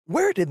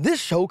where did this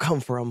show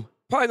come from?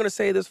 Probably gonna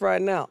say this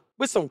right now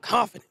with some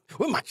confidence,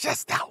 with my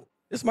chest out.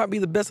 This might be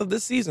the best of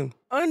this season.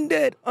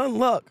 Undead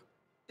Unluck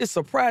is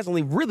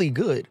surprisingly really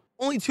good.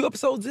 Only 2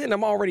 episodes in,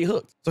 I'm already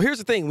hooked. So here's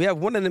the thing. We have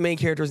one of the main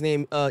characters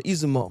named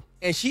Izumo,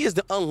 and she is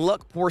the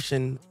unluck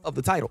portion of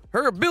the title.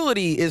 Her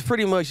ability is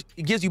pretty much,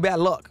 it gives you bad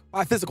luck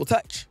by physical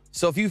touch.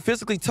 So if you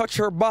physically touch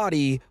her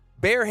body,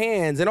 bare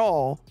hands and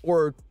all,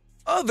 or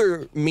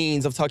other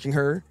means of touching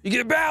her, you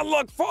get bad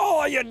luck for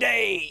all your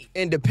day.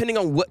 And depending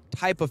on what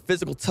type of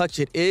physical touch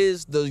it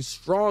is, the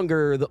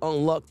stronger the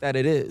unluck that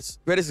it is.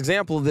 Greatest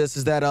example of this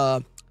is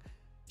that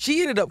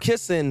she ended up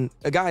kissing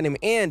a guy named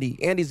Andy.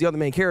 Andy's the other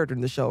main character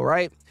in the show,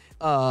 right?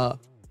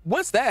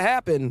 Once that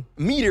happened,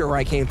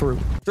 meteorite came through.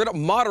 Straight up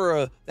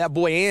Madara, that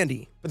boy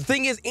Andy. But the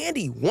thing is,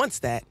 Andy wants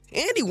that.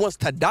 Andy wants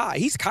to die.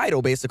 He's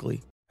Kaido,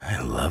 basically.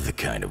 I love the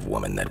kind of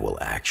woman that will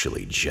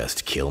actually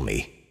just kill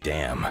me.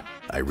 Damn,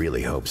 I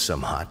really hope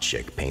some hot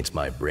chick paints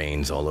my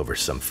brains all over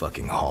some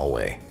fucking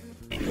hallway.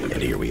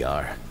 And here we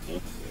are.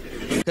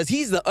 Because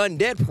he's the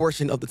undead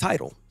portion of the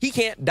title. He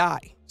can't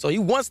die. So he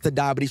wants to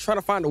die, but he's trying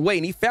to find a way.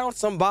 And he found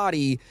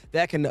somebody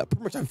that can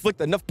pretty much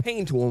inflict enough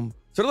pain to him.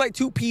 So they're like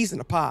 2 peas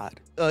in a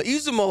pod.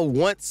 Izumo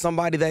wants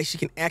somebody that she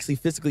can actually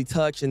physically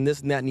touch and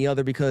this and that and the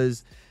other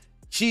because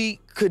she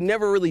could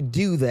never really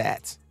do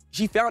that.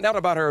 She found out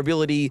about her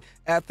ability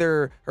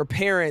after her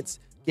parents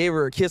gave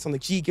her a kiss on the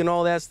cheek and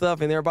all that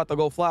stuff, and they're about to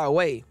go fly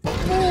away.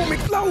 Boom,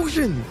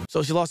 explosion!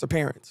 So she lost her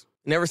parents.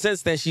 And ever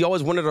since then, she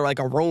always wanted like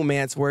a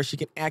romance where she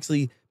can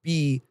actually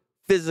be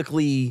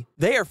physically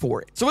there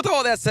for it. So with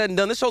all that said and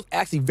done, this show's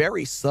actually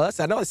very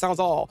sus. I know it sounds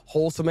all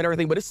wholesome and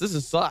everything, but this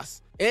is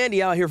sus.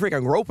 Andy out here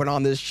freaking groping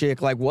on this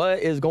chick. Like, what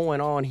is going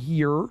on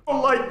here? I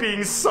don't like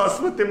being sus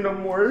with him no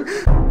more.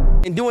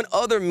 And doing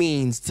other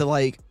means to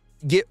like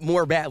get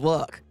more bad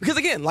luck. Because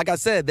again, like I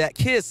said, that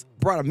kiss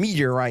brought a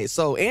meteorite.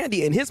 So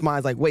Andy in his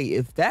mind's like, wait,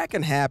 if that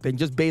can happen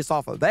just based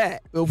off of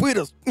that, if we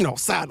just,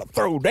 decide to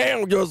throw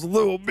down just a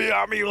little bit,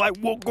 I mean, like,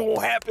 what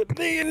gonna happen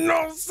then? You know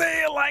what I'm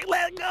saying? Like,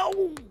 let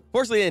go.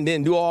 Fortunately, it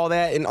didn't do all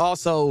that. And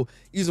also,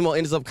 Izumo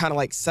ends up kind of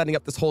like setting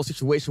up this whole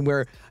situation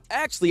where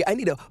actually I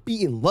need to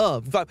be in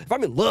love. If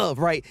I'm in love,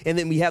 right? And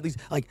then we have these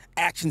like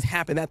actions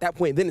happen at that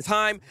point. Then it's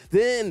time,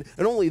 then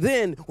and only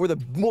then where the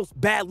most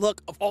bad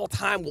luck of all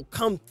time will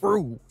come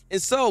through.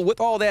 And so with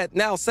all that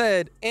now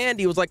said,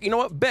 Andy was like, you know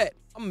what, bet,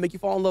 I'm gonna make you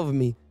fall in love with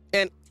me.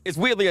 And it's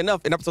weirdly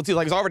enough in episode 2,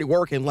 like it's already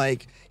working.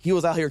 Like he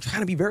was out here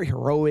trying to be very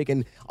heroic.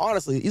 And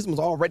honestly, Izumo's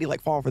already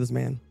like falling for this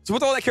man. So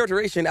with all that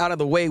characterization out of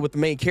the way with the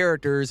main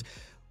characters,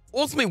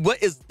 ultimately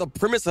what is the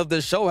premise of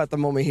this show at the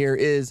moment here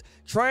is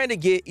trying to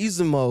get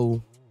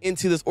Izumo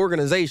into this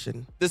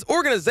organization. This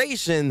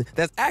organization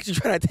that's actually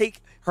trying to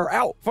take her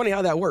out. Funny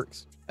how that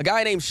works. A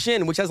guy named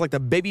Shin, which has like the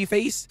baby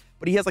face,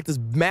 but he has like this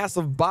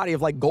massive body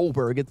of like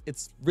Goldberg.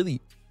 It's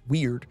really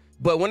weird.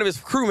 But one of his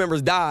crew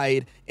members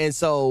died, and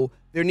so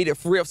they need to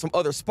free up some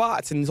other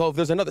spots. And so if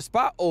there's another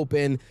spot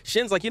open,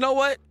 Shin's like, you know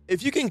what?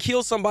 If you can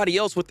kill somebody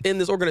else within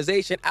this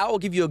organization, I will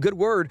give you a good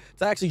word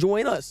to actually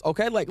join us.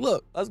 Okay, like,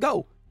 look, let's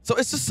go. So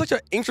it's just such an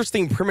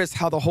interesting premise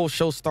how the whole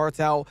show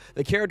starts out.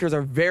 The characters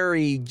are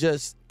very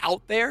just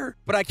out there,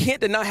 but I can't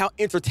deny how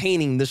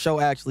entertaining the show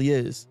actually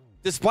is,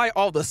 despite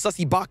all the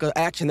sussy baka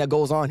action that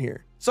goes on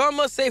here. So I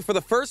must say, for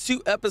the first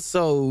 2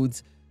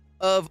 episodes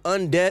of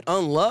Undead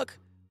Unluck,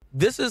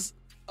 this is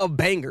a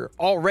banger,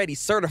 already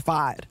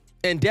certified,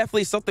 and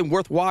definitely something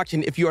worth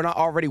watching if you are not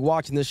already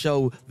watching the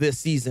show this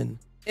season.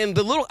 And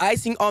the little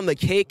icing on the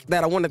cake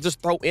that I want to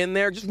just throw in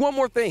there, just one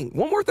more thing.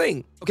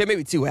 Okay,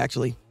 maybe 2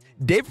 actually.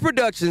 David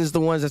Productions is the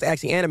ones that's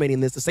actually animating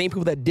this, the same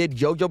people that did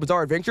JoJo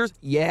Bizarre Adventures,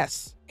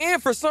 yes.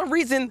 And for some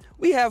reason,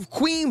 we have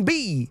Queen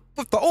Bee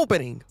with the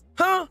opening.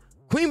 Huh?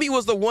 Queen Bee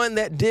was the one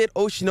that did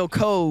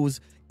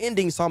Oshinoko's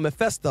ending song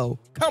Mephisto.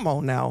 Come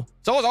on now.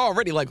 So I was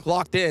already like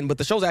locked in, but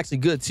the show's actually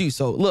good too.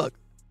 So look,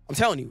 I'm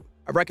telling you,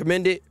 I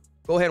recommend it.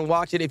 Go ahead and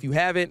watch it if you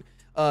haven't.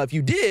 If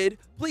you did,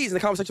 please in the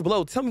comment section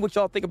below, tell me what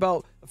y'all think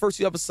about the first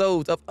 2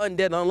 episodes of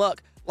Undead Unluck.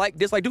 Like,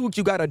 dislike, do what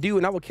you gotta do,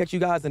 and I will catch you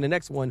guys in the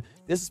next one.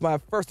 This is my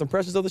first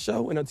impressions of the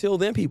show, and until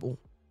then, people,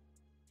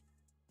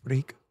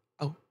 break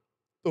out.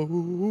 Oh.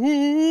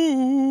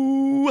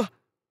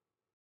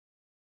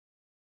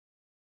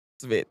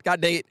 That's it. God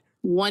dang it.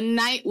 One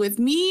night with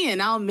me,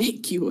 and I'll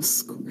make you a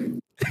squirt.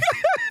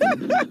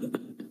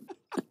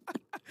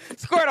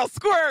 Squirtle,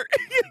 squirt!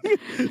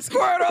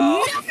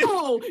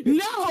 Squirtle!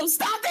 No,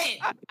 stop it!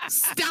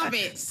 Stop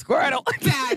it! Squirtle! God